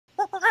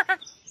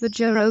The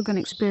Joe Rogan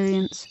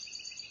Experience.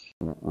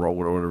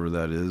 Whatever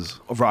that is.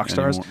 Of rock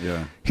stars?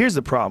 Yeah. Here's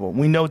the problem.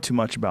 We know too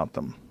much about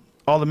them.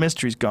 All the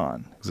mystery's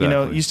gone. Exactly. You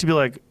know, it used to be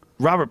like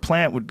Robert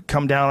Plant would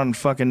come down on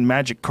fucking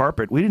magic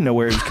carpet. We didn't know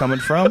where he was coming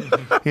from.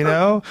 You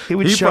know? He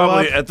would show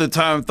probably up. at the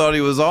time thought he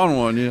was on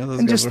one. You know, those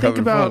And guys just were think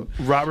having about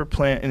fun. Robert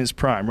Plant in his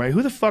prime, right?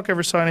 Who the fuck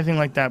ever saw anything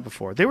like that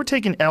before? They were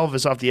taking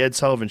Elvis off the Ed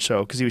Sullivan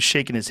Show because he was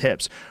shaking his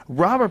hips.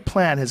 Robert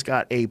Plant has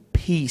got a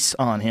piece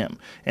on him,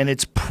 and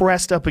it's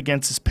pressed up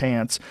against his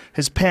pants.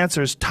 His pants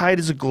are as tight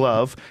as a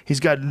glove. He's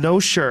got no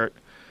shirt.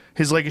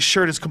 His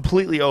shirt is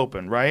completely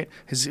open, right?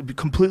 His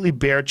completely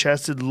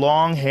bare-chested,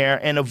 long hair,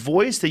 and a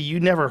voice that you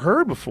never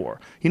heard before.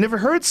 You never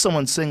heard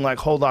someone sing like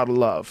 "Whole Lotta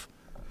Love."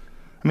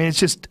 I mean, it's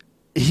just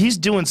he's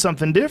doing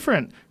something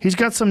different. He's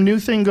got some new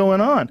thing going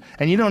on,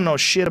 and you don't know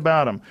shit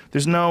about him.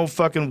 There's no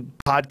fucking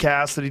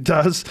podcast that he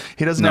does.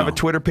 He doesn't have a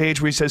Twitter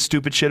page where he says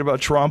stupid shit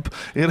about Trump.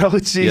 You know,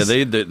 it's yeah.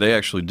 They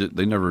actually did.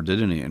 They never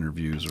did any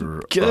interviews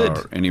or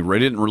any. They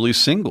didn't release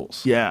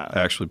singles. Yeah,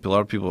 actually, a lot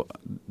of people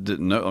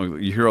didn't know.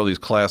 You hear all these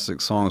classic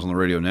songs on the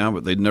radio now,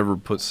 but they'd never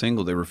put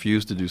singles. They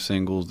refused to do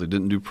singles. They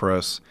didn't do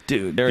press.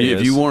 Dude, there he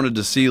is. If you wanted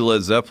to see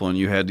Led Zeppelin,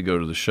 you had to go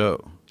to the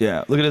show.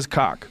 Yeah, look at his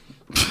cock.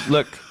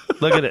 Look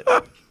at it.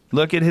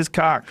 Look at his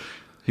cock.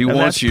 He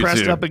wants you to.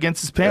 Pressed up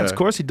against his pants. Yeah. Of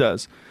course he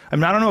does. I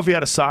mean, I don't know if he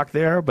had a sock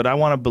there, but I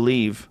want to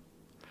believe.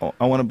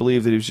 I want to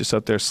believe that he was just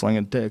up there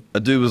slinging dick.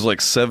 A dude was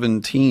like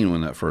 17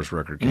 when that first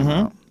record came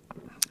out.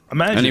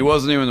 Imagine. And he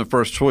wasn't even the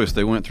first choice.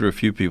 They went through a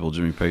few people.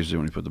 Jimmy Page did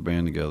when he put the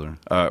band together.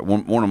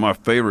 One of my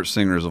favorite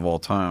singers of all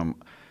time.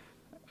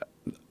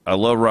 I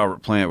love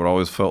Robert Plant, but I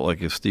always felt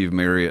like if Steve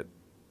Marriott,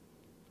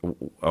 I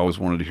always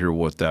wanted to hear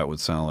what that would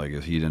sound like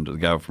if he'd into the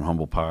guy from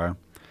Humble Pie.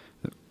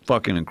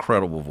 Fucking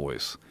incredible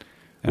voice.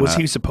 And was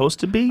he supposed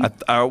to be?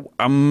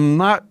 I'm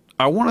not.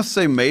 I want to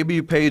say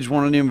maybe Page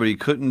wanted him, but he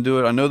couldn't do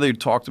it. I know they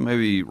talked to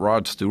maybe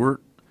Rod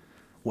Stewart.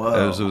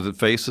 Whoa. As it was at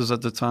Faces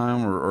at the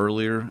time or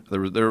earlier.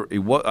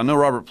 I know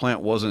Robert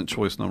Plant wasn't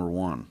choice number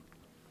one.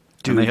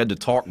 Dude. And they had to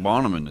talk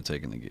Bonham into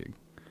taking the gig.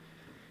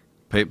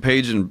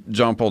 Page and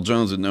John Paul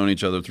Jones had known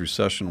each other through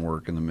session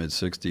work in the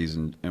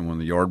mid-'60s, and when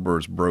the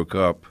Yardbirds broke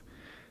up,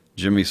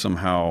 Jimmy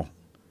somehow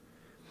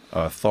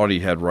thought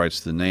he had rights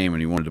to the name,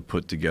 and he wanted to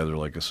put together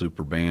like a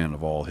super band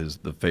of all his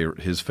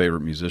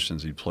favorite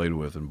musicians he played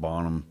with, and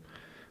Bonham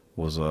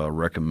was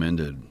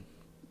recommended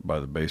by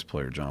the bass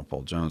player John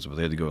Paul Jones, but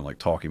they had to go and like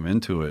talk him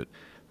into it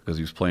because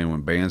he was playing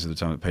with bands at the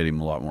time that paid him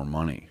a lot more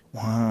money.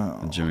 Wow!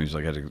 And Jimmy's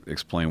like had to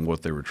explain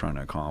what they were trying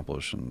to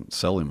accomplish and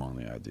sell him on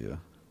the idea.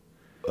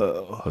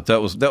 But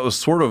that was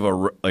sort of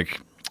a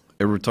like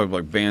ever talk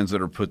about like bands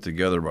that are put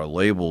together by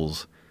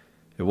labels.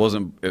 It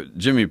wasn't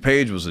Jimmy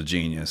Page was a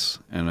genius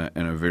and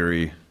a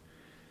very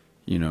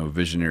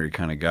visionary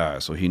kind of guy.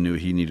 So he knew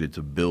he needed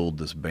to build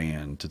this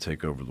band to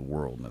take over the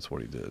world, and that's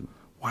what he did.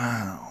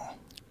 Wow!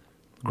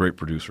 Great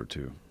producer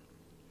too.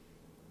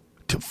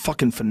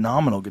 Fucking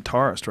phenomenal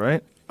guitarist,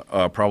 right?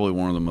 Probably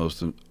one of the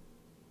most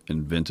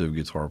inventive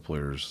guitar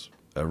players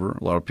ever.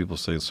 A lot of people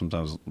say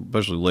sometimes,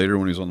 especially later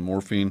when he's on the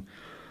morphine,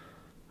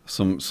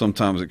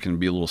 sometimes it can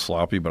be a little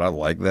sloppy, but I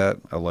like that.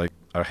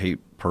 I hate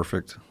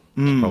perfect.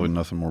 There's probably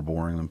nothing more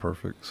boring than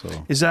perfect.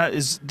 So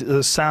is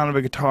the sound of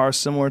a guitar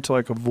similar to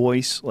like a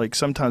voice? Like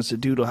sometimes the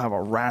dude will have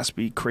a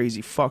raspy,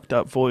 crazy, fucked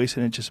up voice,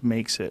 and it just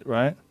makes it,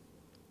 right?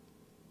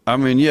 I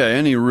mean, yeah,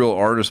 any real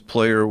artist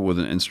player with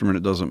an instrument,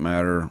 it doesn't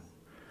matter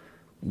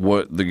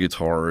what the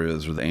guitar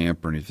is or the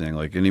amp or anything.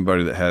 Like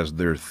anybody that has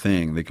their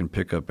thing, they can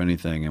pick up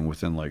anything, and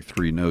within like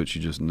 3 notes,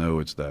 you just know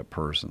it's that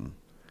person.